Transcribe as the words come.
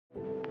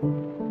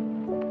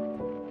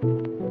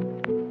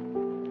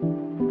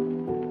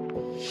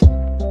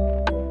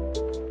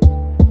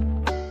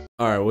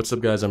Alright, what's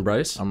up guys, I'm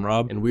Bryce. I'm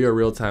Rob. And we are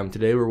Real Time.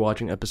 Today we're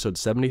watching episode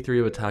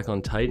 73 of Attack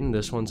on Titan.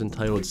 This one's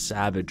entitled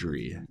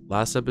Savagery.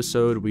 Last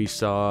episode we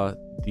saw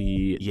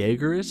the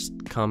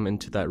Jaegerists come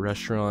into that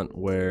restaurant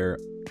where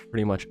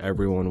pretty much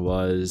everyone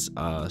was.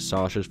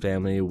 Sasha's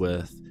family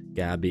with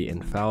Gabby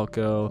and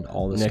Falco, and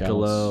all the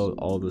Niccolo, scouts.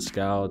 all the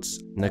scouts.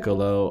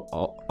 Niccolo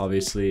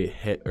obviously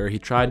he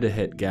tried to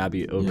hit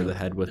Gabby over the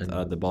head with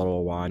the bottle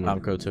of wine.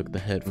 Falco took the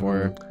hit for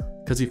her.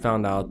 Because he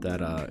found out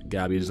that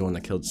Gabby is the one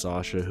that killed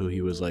Sasha, who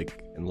he was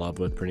like in love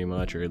with pretty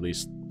much, or at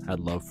least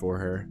had love for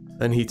her.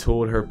 Then he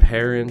told her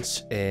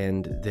parents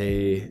and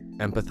they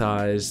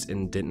empathized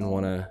and didn't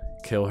want to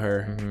kill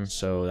her.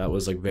 So that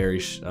was like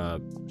very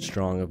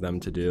strong of them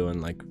to do,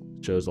 and like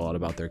shows a lot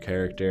about their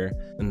character.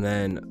 And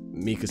then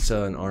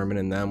Mikasa and Armin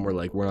and them were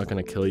like, we're not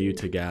going to kill you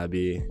to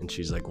Gabby. And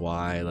she's like,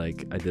 why?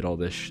 Like, I did all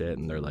this shit.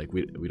 And they're like,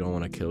 we don't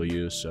want to kill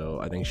you. So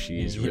I think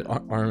she's...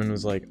 Armin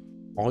was like,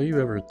 all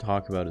you ever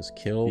talk about is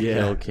kill,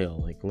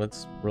 kill. Like,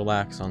 let's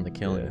relax on the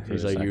killing. Yeah.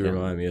 He's like, you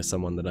remind me of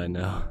someone that I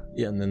know.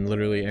 Yeah, and then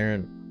literally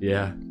Eren.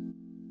 Yeah.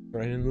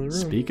 Right in the room.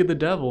 Speak of the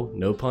devil.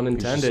 No pun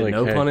intended. Like,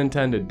 no hey, pun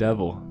intended.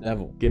 Devil.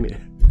 Give me.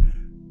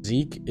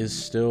 Zeke is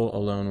still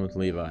alone with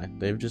Levi.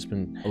 They've just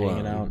been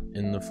hanging out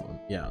in the...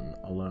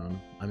 alone.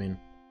 I mean...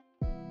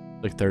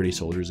 Like 30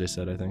 soldiers, they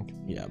said, I think.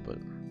 Yeah, but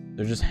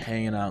they're just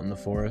hanging out in the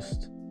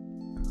forest.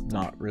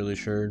 Not really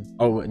sure.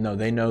 Oh, no,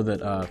 they know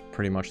that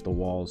pretty much the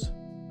walls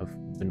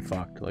have been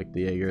fucked. Like,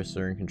 the Jaegerists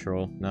are in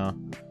control now.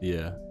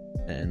 Yeah.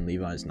 And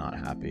Levi's not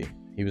happy.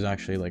 He was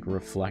actually, like,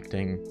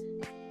 reflecting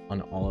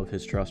on all of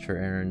his trust for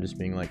Eren, just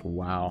being like,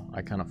 wow,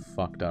 I kind of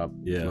fucked up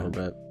a little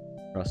bit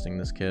trusting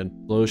this kid.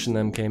 Loesch and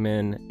them came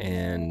in,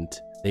 and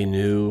they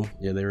knew.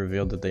 Yeah, they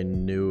revealed that they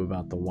knew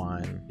about the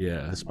wine.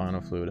 Yeah. The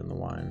spinal fluid in the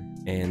wine.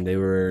 And they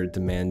were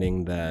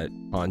demanding that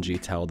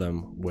Hanji tell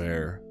them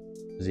where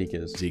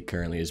Zeke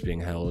currently is being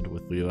held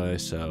with Levi.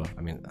 So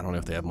I mean, I don't know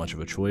if they have much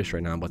of a choice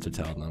right now but to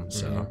tell them.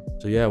 So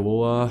yeah,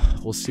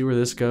 we'll see where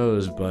this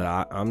goes. But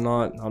I'm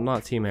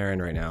not Team Eren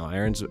right now.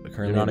 Eren's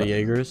currently... You're not a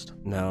Jaegerist?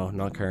 No,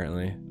 not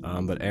currently.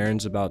 But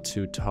Eren's about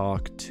to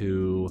talk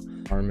to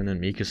Armin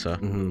and Mikasa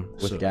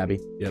with Gabby.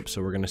 Yep.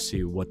 So we're gonna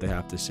see what they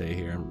have to say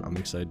here. I'm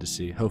excited to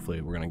see. Hopefully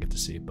we're gonna get to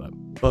see. But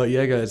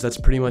yeah, guys, that's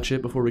pretty much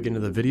it. Before we get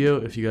into the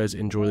video, if you guys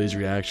enjoy these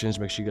reactions,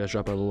 make sure you guys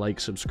drop a like,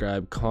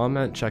 subscribe,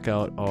 comment. Check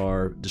out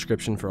our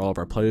description for all of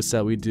our playlists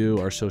that we do,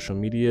 our social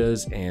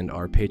medias, and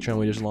our Patreon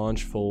we just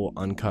launched. Full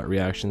uncut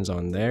reactions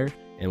on there.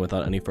 And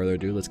without any further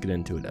ado, let's get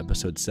into it.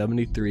 Episode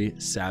 73,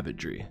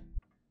 Savagery.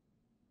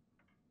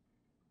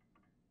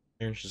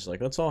 Eren's just like,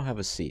 let's all have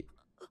a seat.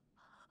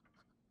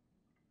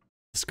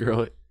 This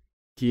girl,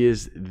 he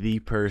is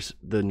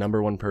the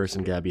number one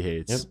person Gabby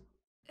hates. Yep.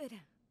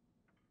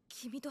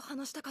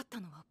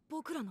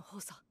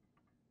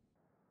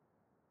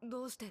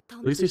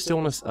 At least he's still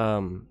want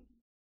to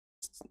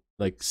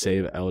like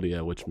save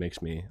Eldia, which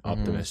makes me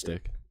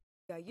optimistic.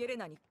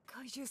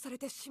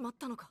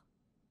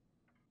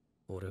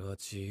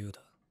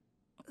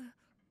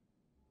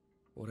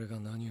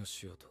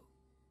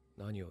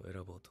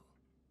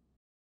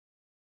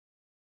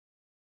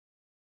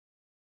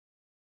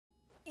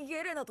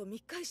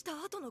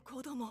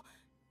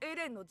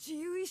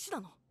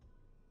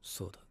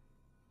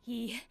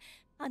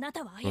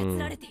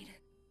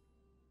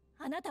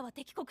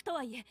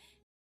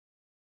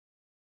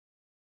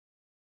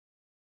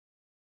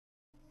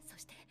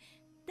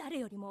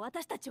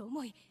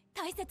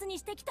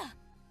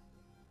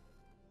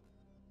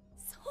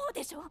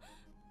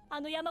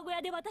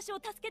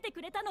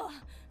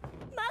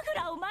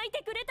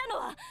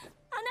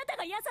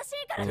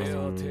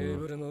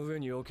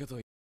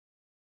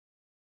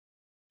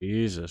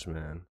 Jesus,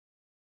 man.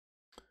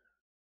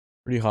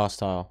 Pretty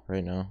hostile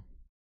right now.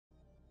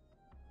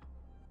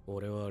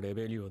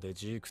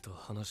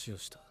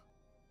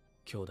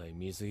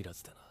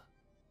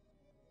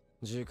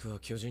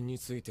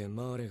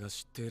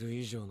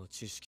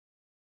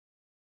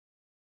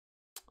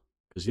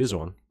 Because he is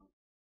one.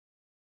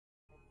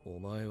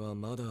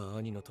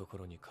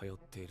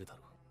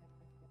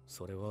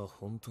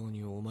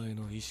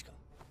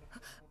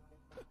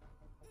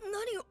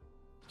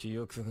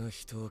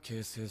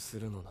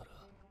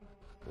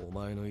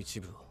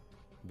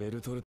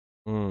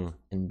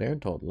 And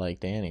Bertolt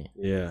liked Annie.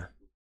 Yeah.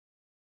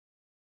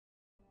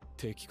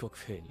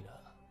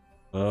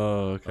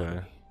 Oh,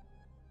 okay.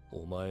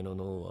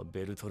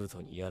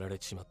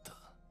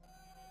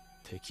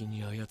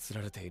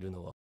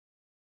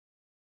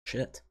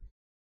 Shit.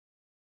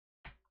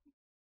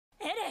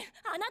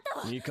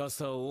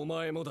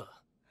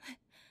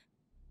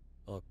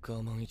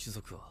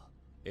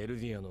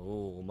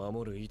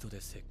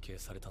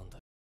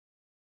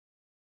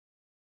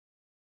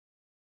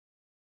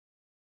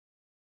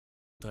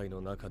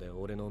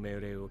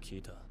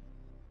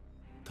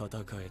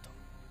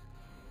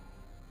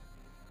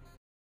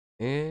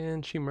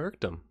 And she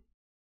murked him.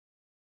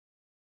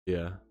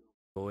 Yeah.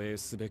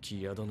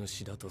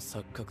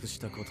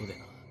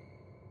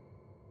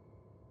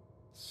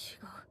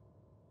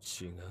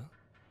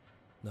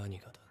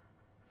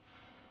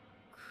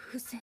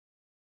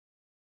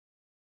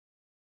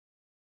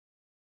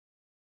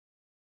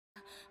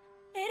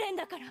 エレン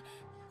だから。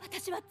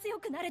私は強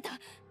くなれた。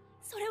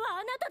それは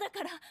あなただ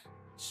から。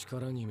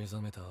力に目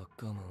覚めたアッ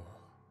カーマンは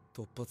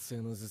突発性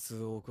の頭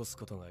痛を起こす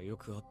ことがよ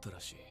くあったら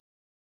しい。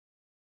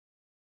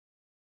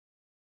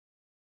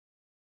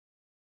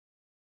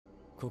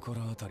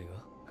心当たり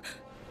は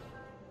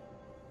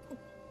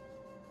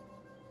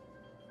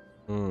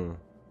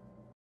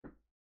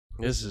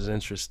This is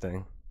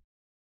interesting.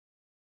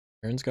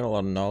 Aaron's got a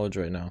lot of knowledge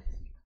right now.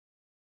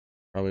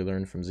 Probably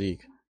learned from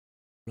Zeke.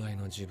 本来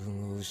の自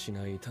分を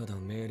失い、ただ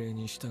命令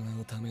に従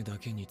うためだ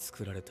けに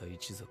作られた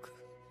一族。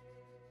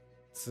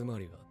つま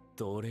りは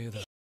奴隷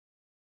だ。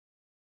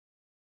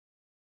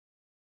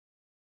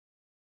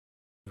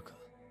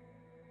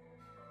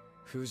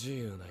不自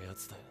由なや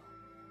つだよ。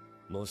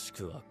もし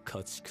くは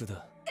家畜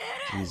だ。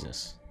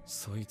Jesus.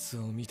 そいつ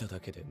を見た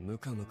だけでム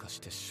カムカし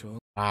てしょう。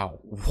Wow.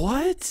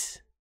 What?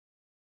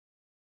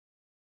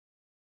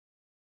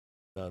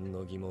 何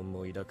の疑問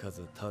も抱か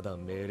ず、ただ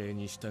命令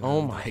に従う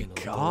Oh だ my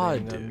けの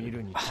god, 奴隷が見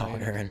るに耐え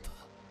なかった。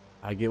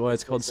 I get why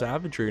it's called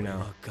savagery 俺 now.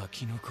 はガ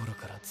キの頃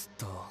からずっ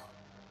と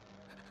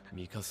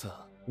ミカ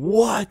サ。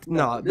 What?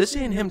 No, this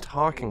ain't him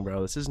talking,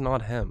 bro. This is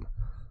not him.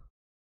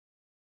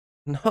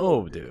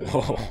 No, dude.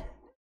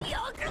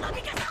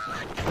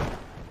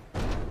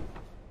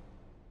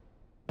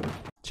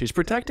 She's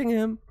protecting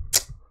him.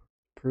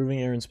 Proving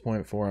Aaron's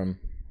point for him.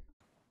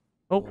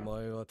 お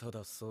前はた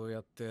だそう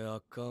やってア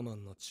ッカーマ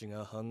ンの血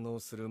が反応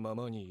するま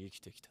まに生き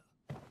てきた。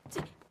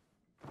違う。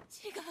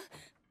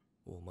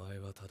お前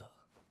はただ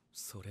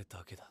それ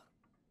だけだ。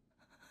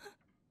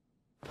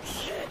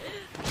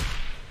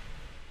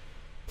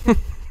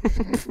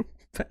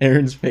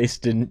Aaron's face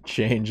didn't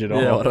change at all.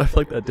 Yeah, but I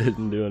feel like that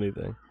didn't do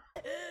anything.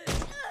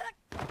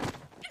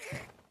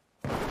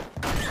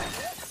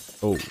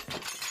 Oh.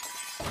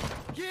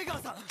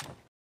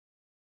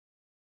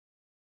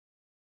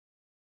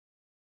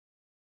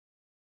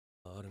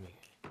 アルミン、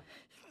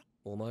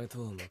お前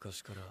とは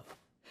昔から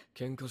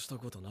喧嘩した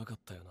ことなかっ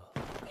たよ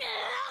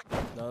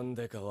な。なん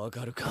でかわ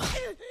かるか。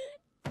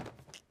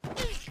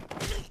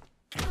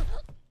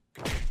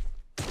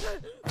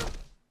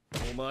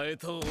お前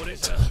と俺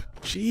じゃ。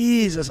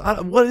 Jesus,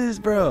 what is,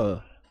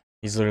 bro?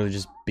 He's literally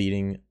just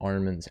beating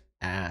Armin's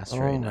ass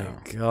right Oh my now.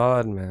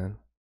 god, man.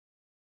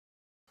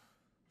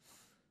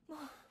 もう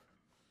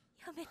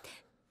やめて。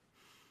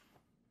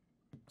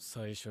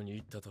最初に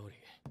言った通り、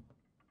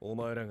お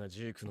前らが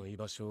ジークの居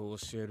場所を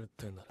教えるっ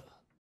てなら。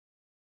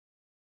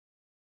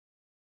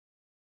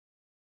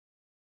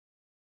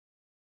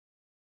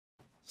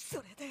そ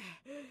れで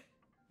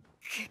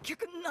結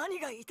局何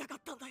が言いたかっ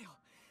たんだよ。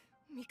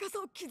ミカ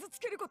サを傷つ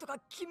けることが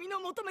君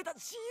の求めた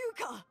自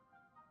由か。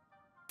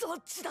どっ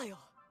ちだよ。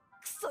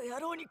クソ野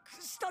郎に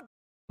屈した。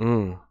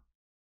Mm.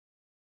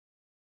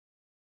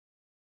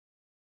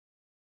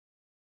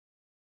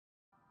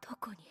 ど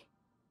こに。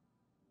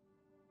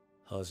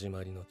始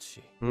まりの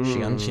地。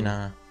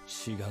 Shiganshina.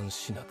 志願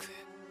しなく。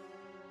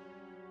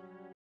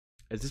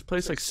 Is this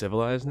place like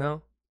civilized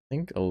now? I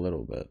think a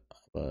little bit,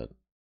 but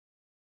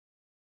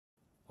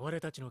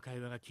俺たちの会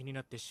話が気に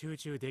なって集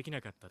中でき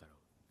なかっただろう。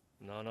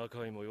7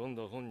回も読ん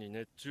だ本に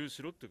熱中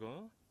しろってか。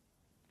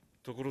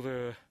ところ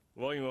で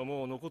ワインは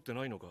もう残って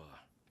ないのか。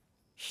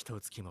一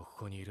月もこ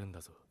こにいるん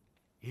だぞ。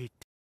いいっ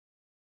て。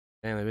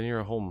 Man, they've been here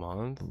a whole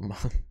month?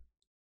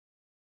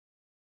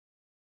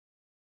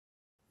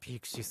 ピ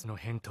クシスの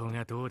返答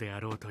がどうであ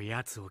ろうと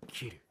奴を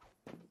切る。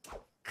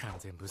完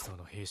全武装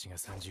の兵士が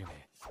30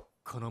名、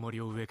この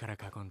森を上から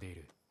囲んでい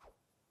る。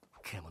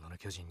獣の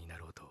巨人にな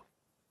ろうと。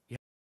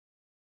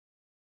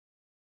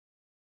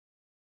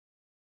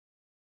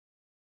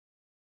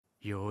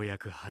ようや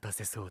く果た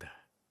せそうだ。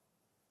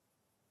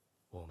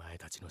お前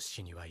たちの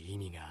死には意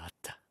味があっ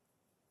た。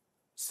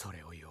そ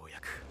れをようや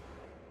く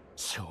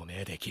証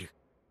明できる。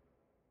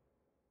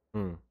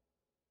Hmm.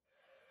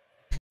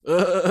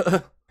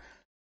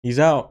 he's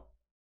out.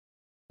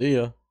 See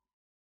ya.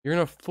 You're in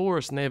a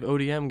forest and they have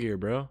ODM gear,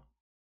 bro.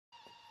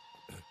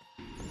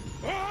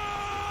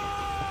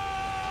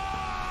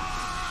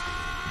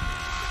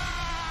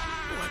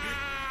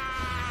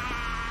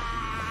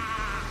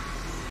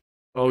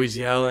 Oh, he's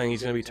yelling.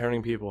 He's gonna be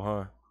turning people,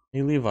 huh?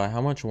 Hey Levi,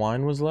 how much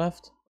wine was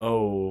left?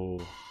 Oh.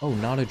 Oh,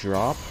 not a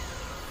drop?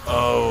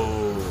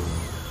 Oh.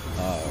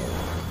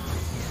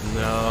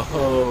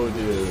 No,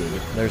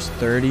 dude. There's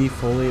 30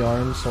 fully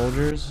armed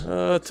soldiers?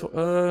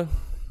 0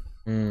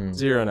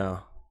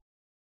 now.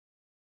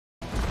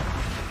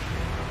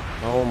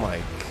 Oh my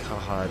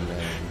god,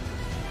 man.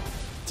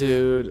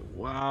 Dude,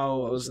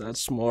 wow, was that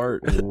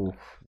smart? Ooh,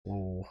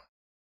 ooh.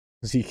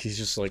 Zeke's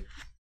just like,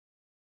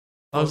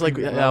 I was like,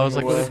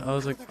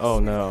 oh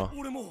no.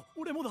 俺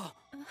もだ。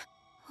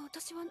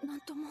私はな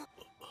んとも。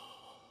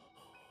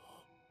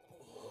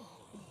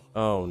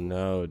 Oh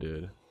no,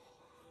 dude.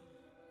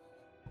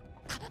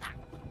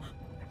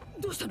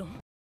 どうしたの？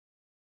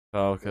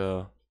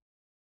 Falco.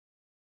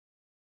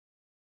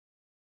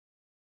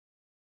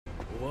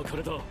 お別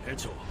れだ、兵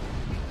長。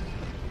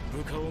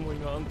部下思い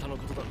があんたの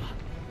ことだ。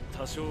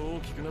多少大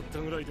きくなった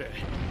ぐらいで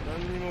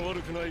何にも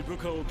悪くない部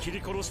下を切り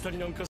殺したり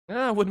なんか。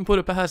I wouldn't put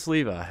it past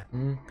Levi.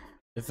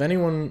 If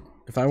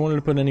I wanted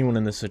to put anyone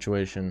in this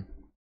situation,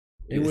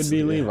 it would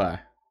be Levi.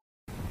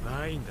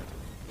 ワインだと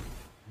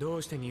ど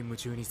うして任務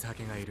中に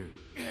酒がいる？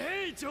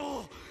兵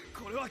長、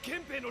これは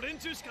憲兵の連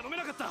中しか飲め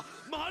なかった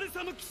マーレ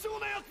さんの希少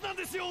なやつなん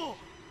ですよ。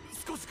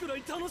少しくら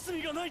い楽し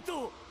みがない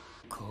と。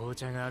紅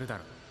茶があるだ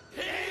ろ。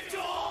兵長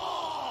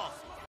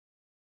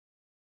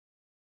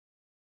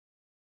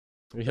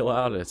We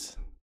allowed it.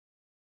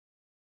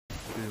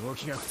 動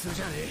きが普通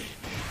じゃねえ。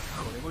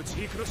これもジ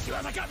ークの仕業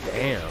か。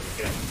 Damn.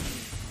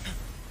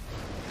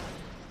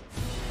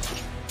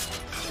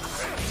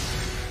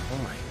 Oh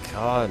my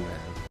god, man.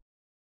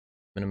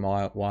 Been a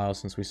while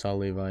since we saw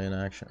Levi in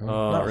action.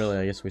 Not really,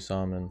 I guess we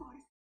saw him in.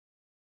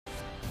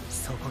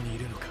 そこにい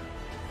るのか。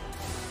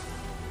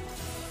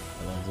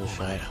 I love this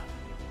shot.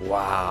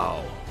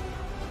 Wow.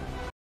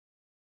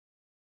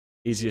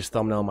 Easiest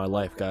thumbnail of my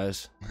life,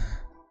 guys.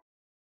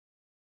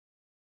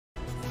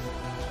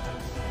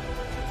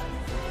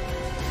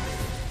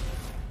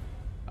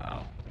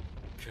 Wow.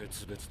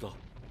 決別だ。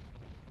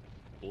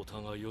お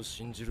互いを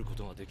信じるこ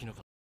とができなか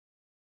った。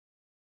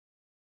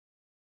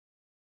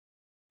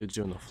 Dude's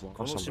doing the floor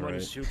こ or の something, 島に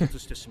right? 集結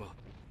してしまう。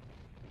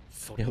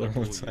それはど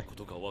ういうこ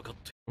とか分かっ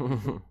て。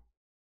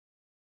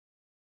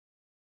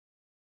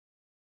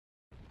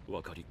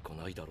分かりっこ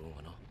ないだろう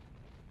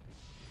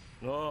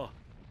がな。なあ、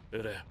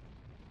エレン。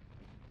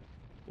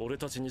俺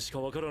たちにしか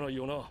分からない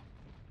よな。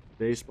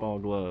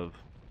 Baseball glove.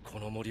 こ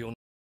の森を。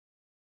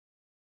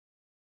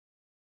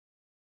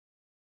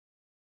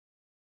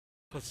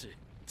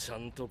ちゃ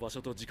んと場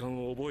所と時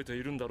間を覚えて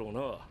いるんだろう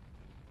な、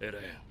エレ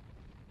ン。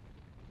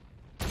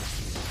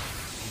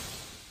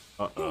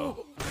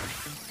 Uh-oh.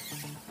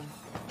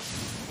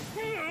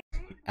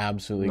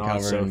 Absolutely Not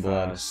covered so in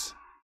blood. fast.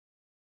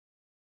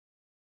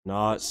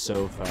 Not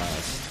so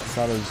fast. I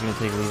thought it was gonna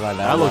take Levi that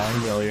That looked long.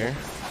 familiar.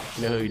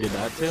 You know who you did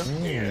that to?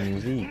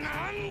 Zeke.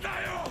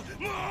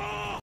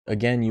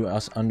 Again, you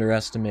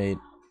underestimate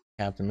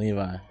Captain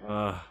Levi.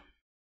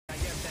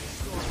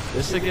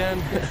 This again?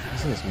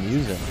 Listen to this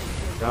music.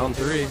 Round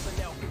 3.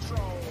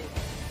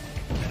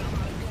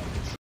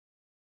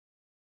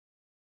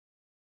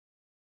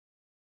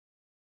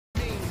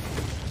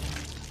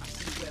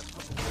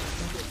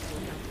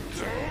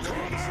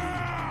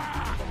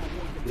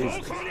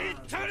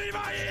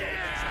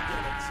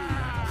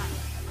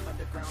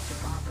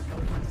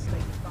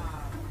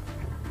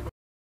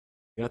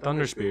 You got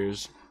Thunder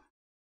Spears.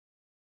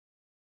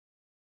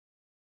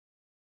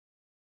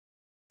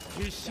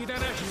 必死だ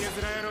な、ヒゲ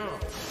ズラ野郎。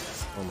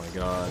 Oh my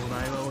god. お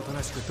前はおと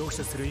なしく読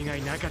書する以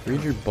外なかった。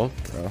 Read your book,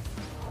 bro.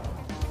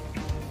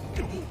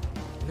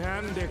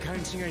 なんで勘違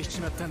いし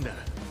ちまったんだ。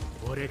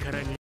俺か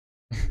らに。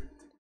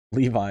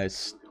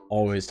 Levi's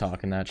always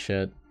talking that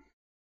shit.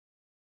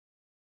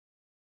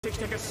 でき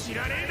たか知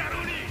らねえだ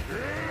ろうに。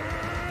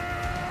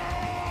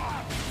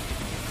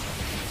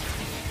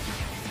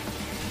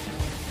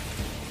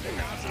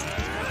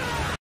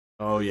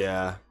 Oh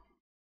yeah.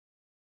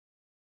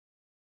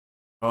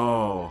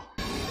 Oh.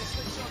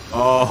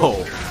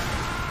 Oh.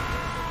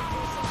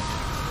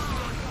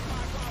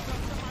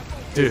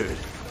 Dude.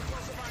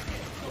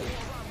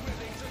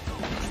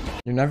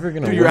 You're never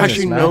gonna Dude, win you're this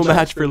actually no matchup.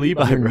 match for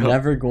Levi, You're bro.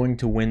 never going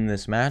to win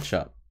this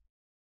matchup.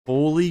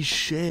 Holy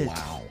shit.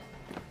 Wow.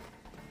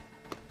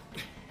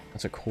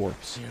 That's a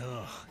corpse. よ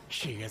う、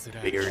ヒゲズ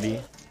ラ。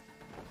 Beardy.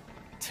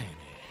 てめ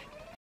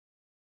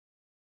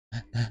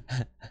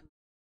え。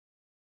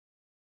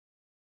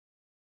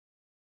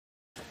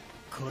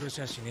殺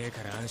しゃしねえ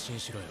から安心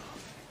しろよ。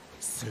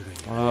すぐに。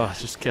 Oh,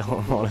 just kill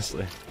him,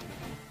 honestly.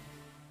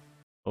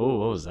 Oh,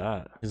 what was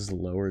that? His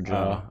lower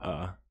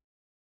jaw.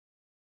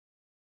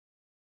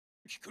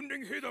 訓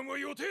練兵団は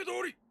予定通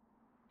り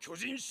巨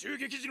人襲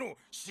撃時の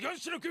志願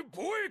しなく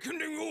防衛訓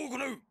練を行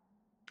う。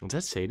 Was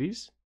that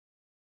Sadie's?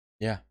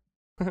 Yeah.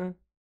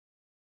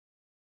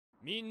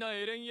 みんな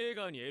エレン・イェー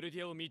ガーにエルデ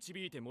ィアを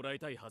導いてもらい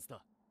たいはず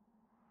だ。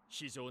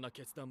非常な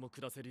決断も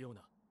下せるよう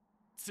な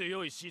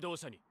強い指導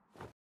者に。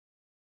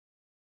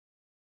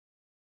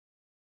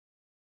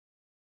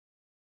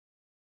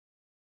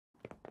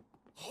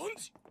本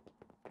次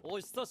お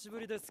久しぶ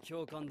りです、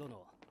教官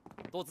殿。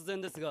突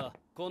然ですが、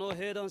この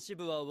兵団支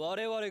部は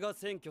我々が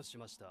占拠し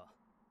ました。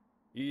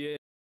いえ。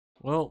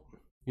 Well,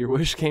 your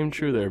wish came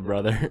true there,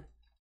 brother.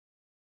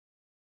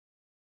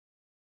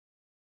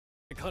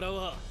 から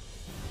は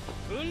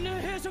訓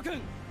練兵諸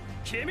君、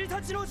君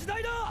たちの時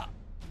代だ。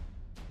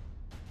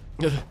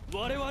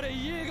我々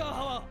イエーガー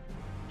派は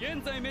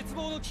現在滅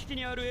亡の危機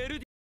にあるエル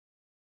デ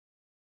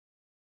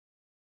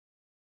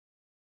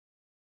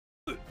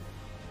ィ。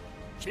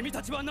君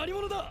たちは何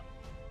者だ。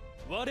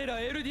我ら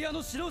エルディア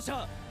の指導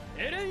者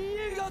エレン・イ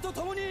エーガーと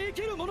共に生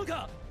きる者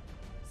か、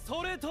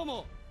それと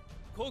も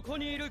ここ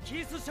にいるキ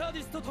ース・シャーデ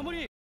ィスと共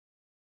に。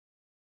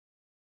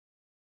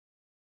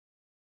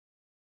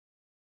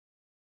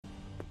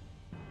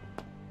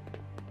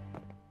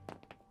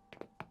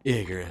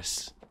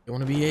 Icarus. You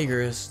wanna be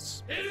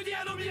Jaegerists. エルデ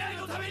ィアの未来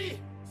のために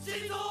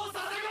心臓を捧げ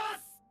ま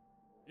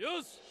す。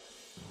よし、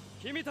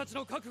君たち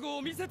の覚悟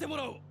を見せても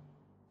らおう。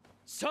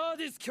シャー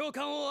ディス教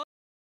官を。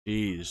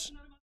 Jeez.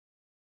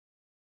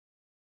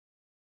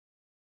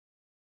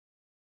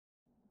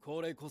 こ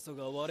れこそ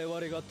が我々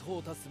が淘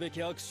汰すべ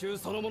き悪臭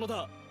そのもの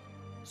だ。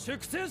粛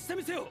清して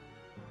みせよ。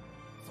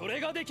それ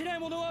ができない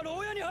者は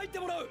牢屋に入って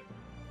もらう。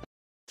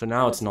 So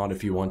now it's not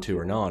if you want to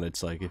or not.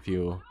 It's like if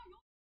you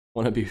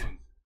want to be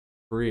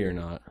free or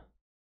not.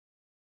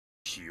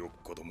 ひよ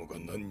っ子供が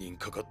何人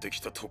かかってき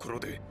たところ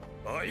で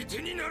相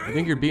手になら I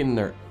think you're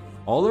beating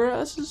all their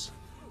asses?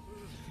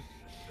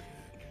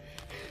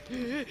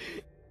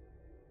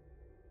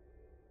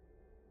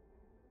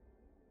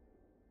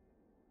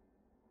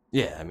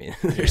 Yeah, I mean,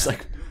 there's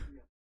like...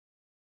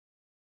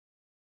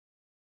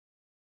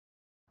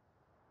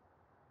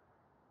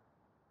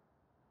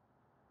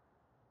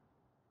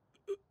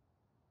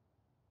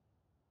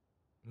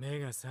 目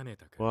が覚め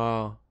たか。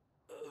 Wow.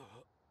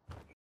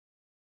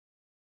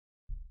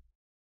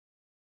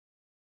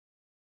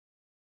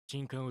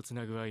 金管をつ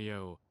なぐワイヤ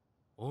ーを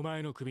お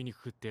前の首に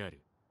くくってあ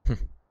る。下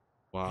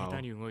Wow.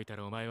 手に動いた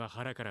らお前は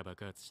腹から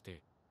爆発し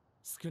て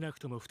少なく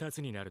とも2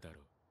つになるだ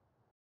ろう。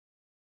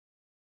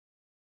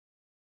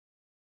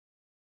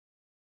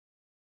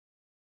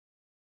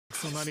ク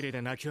ソまみれ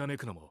で泣きわめ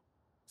くのも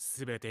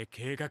全て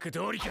計画通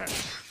りか。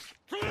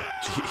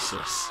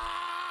 Jesus.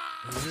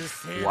 うる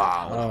せえ。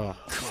 Wow. こ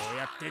う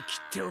やって切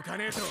っておか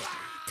ねえと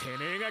て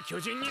めえが巨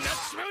人になって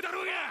しまうだ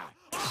ろうが。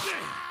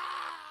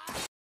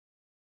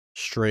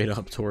 Straight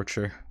up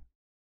torture.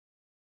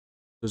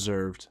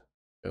 Deserved.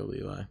 Go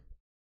Levi.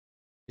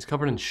 He's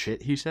covered in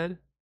shit, he said?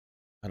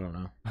 I don't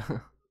know.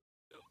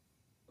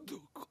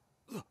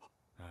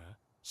 ああ、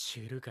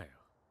知るかよ。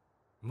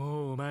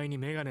もうお前に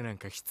メガネなん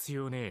か必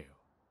要ねえ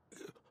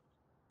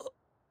よ。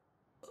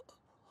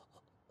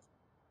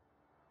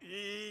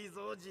 いい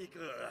ぞジーク。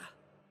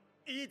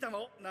いい球を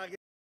投げ。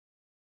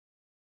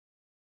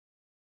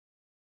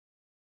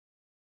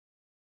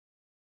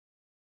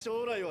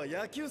将来は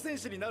野球選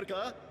手になる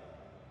か。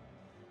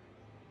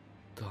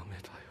ダメ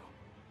だよ。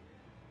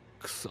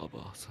草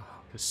葉さん、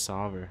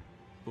 Cassava.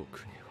 僕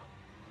には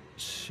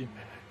使命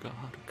が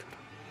あるか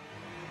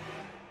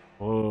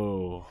ら。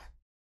 Whoa.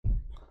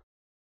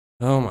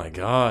 Oh my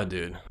god,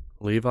 dude.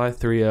 Levi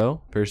 3-0,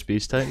 first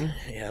Beast Titan.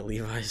 Yeah,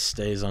 Levi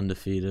stays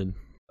undefeated.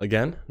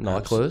 Again,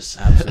 not close.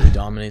 Absolutely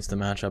dominates the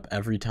matchup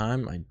every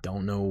time. I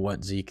don't know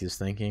what Zeke is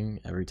thinking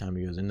every time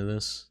he goes into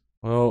this.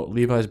 Well,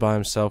 Levi's by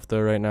himself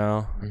though right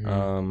now.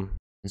 Mhm.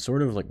 And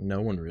sort of like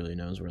no one really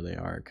knows where they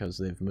are because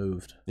they've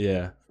moved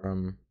Yeah.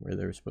 from where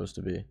they were supposed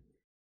to be.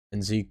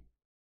 And Zeke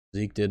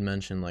did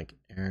mention like,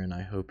 Aaron,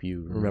 I hope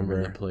you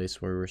remember the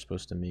place where we were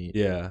supposed to meet.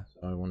 Yeah.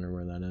 So I wonder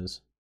where that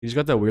is. He's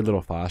got that weird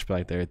little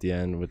flashback there at the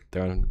end with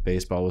throwing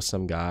baseball with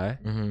some guy.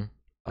 Mm-hmm.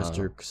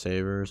 Mr.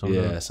 Saver or something.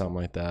 Yeah, something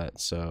like that.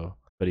 So,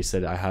 but he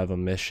said, I have a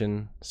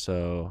mission,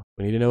 so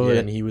we need to know Yeah, what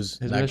and he was,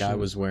 his that mission guy is.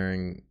 was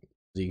wearing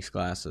Zeke's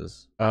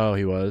glasses. Oh,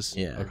 he was?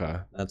 Yeah. Okay.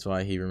 That's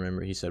why he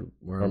remembered. He said,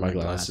 where Or are my my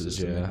glasses,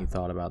 glasses? And then yeah. he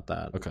thought about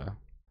that. Okay.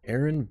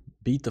 Aaron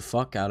beat the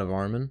fuck out of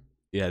Armin.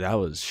 Yeah, that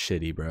was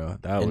shitty, bro.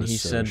 That And was he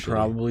so said shitty.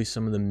 probably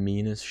some of the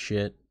meanest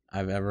shit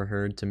I've ever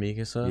heard to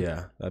Mikasa.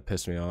 Yeah, that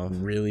pissed me off.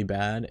 Really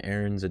bad.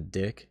 Aaron's a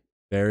dick.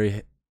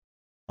 Very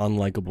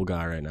unlikable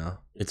guy right now.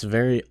 It's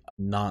very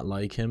not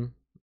like him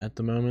at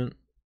the moment.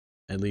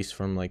 At least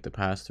from like the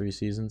past 3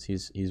 seasons.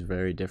 He's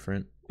very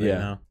different right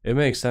now. It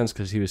makes sense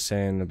because he was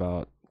saying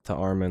about to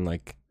Armin,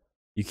 like,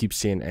 you keep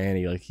seeing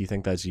Annie, like, you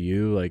think that's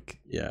you? Like,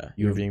 Yeah,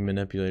 you're being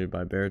manipulated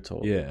by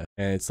Bertolt. yeah.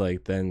 And it's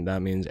like, then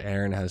that means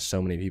Aaron has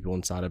so many people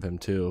inside of him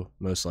too,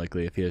 most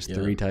likely, if he has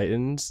 3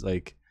 Titans.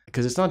 Like,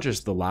 because it's not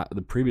just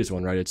the previous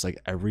one, right? It's like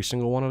every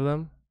single one of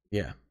them.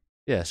 Yeah.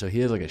 Yeah, so he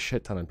has like a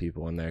shit ton of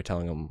people in there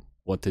telling him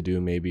what to do,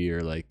 maybe,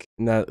 or like,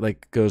 and that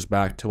like goes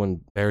back to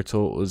when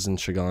Bertolt was in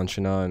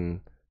Shiganshina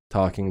and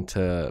talking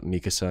to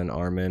Mikasa and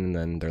Armin, and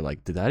then they're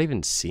like, did that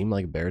even seem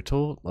like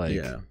Bertolt? Like,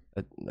 Yeah.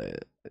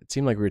 it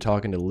seemed like we were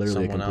talking to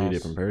literally Someone a completely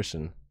else. different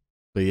person.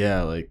 But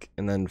yeah, like,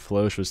 and then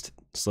Floch was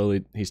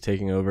slowly, he's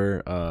taking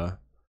over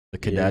the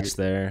cadets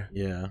there.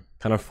 Yeah.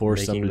 Kind of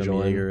forced them Making to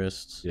them join.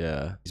 Jaegerists.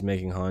 Yeah. He's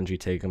making Hanji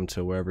take him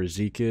to wherever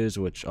Zeke is,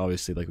 which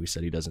obviously, like we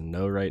said, he doesn't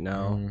know right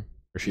now. Mhm.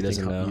 Or she You think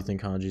doesn't know. You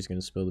think Hanji's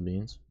gonna spill the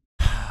beans?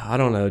 I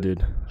don't know,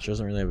 dude. She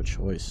doesn't really have a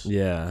choice.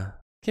 Yeah.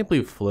 Can't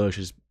believe Floch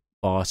is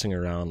bossing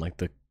around like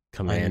the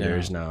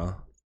commanders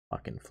now.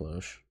 Fucking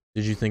Floch.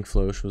 Did you think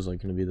Floch was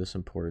like gonna be this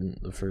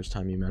important the first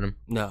time you met him?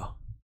 No.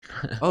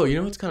 Oh, you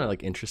know what's kind of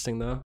like interesting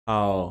though?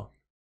 How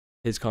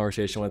his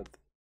conversation with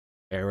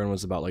Aaron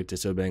was about like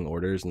disobeying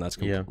orders, and that's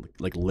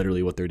like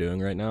literally what they're doing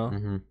right now.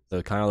 Mm-hmm.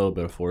 So kind of a little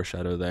bit of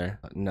foreshadow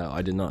there. No,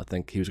 I did not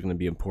think he was going to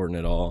be important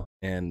at all,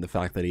 and the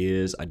fact that he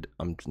is,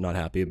 I'm not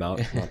happy about.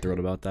 Not thrilled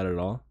about that at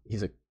all.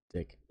 He's a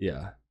dick.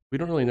 Yeah, we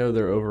don't really know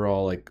their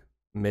overall like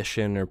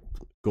mission or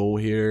goal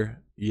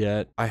here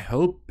yet. I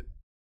hope,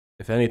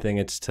 if anything,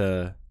 it's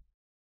to.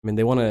 I mean,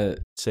 they want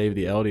to save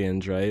the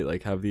Eldians, right?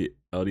 Like have the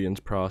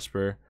Eldians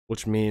prosper,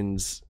 which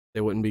means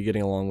they wouldn't be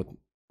getting along with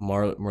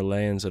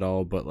Marleyans at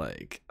all, but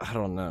like I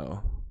don't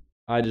know.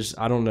 I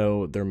don't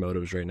know their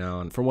motives right now,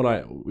 and from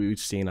what we've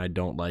seen, I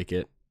don't like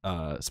it.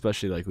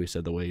 Especially like we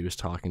said, the way he was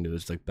talking to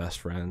his like best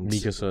friends.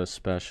 Mikasa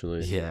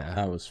especially. Yeah,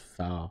 that was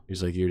foul.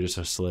 He's like, you're just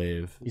a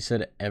slave. He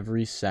said,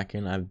 every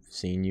second I've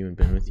seen you and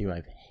been with you,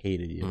 I've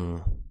hated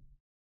you.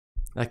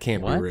 That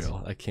can't What? be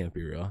real. That can't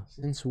be real.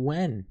 Since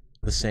when?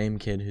 The same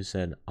kid who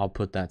said, I'll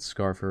put that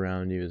scarf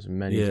around you as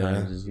many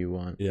times as you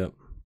want. Yep.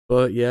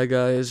 But yeah,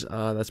 guys,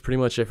 that's pretty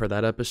much it for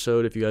that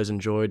episode. If you guys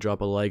enjoyed,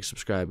 drop a like,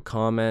 subscribe,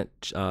 comment.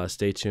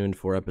 Stay tuned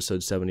for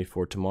episode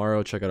 74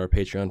 tomorrow. Check out our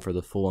Patreon for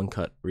the full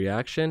uncut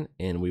reaction,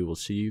 and we will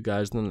see you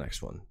guys in the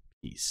next one.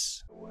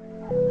 Peace.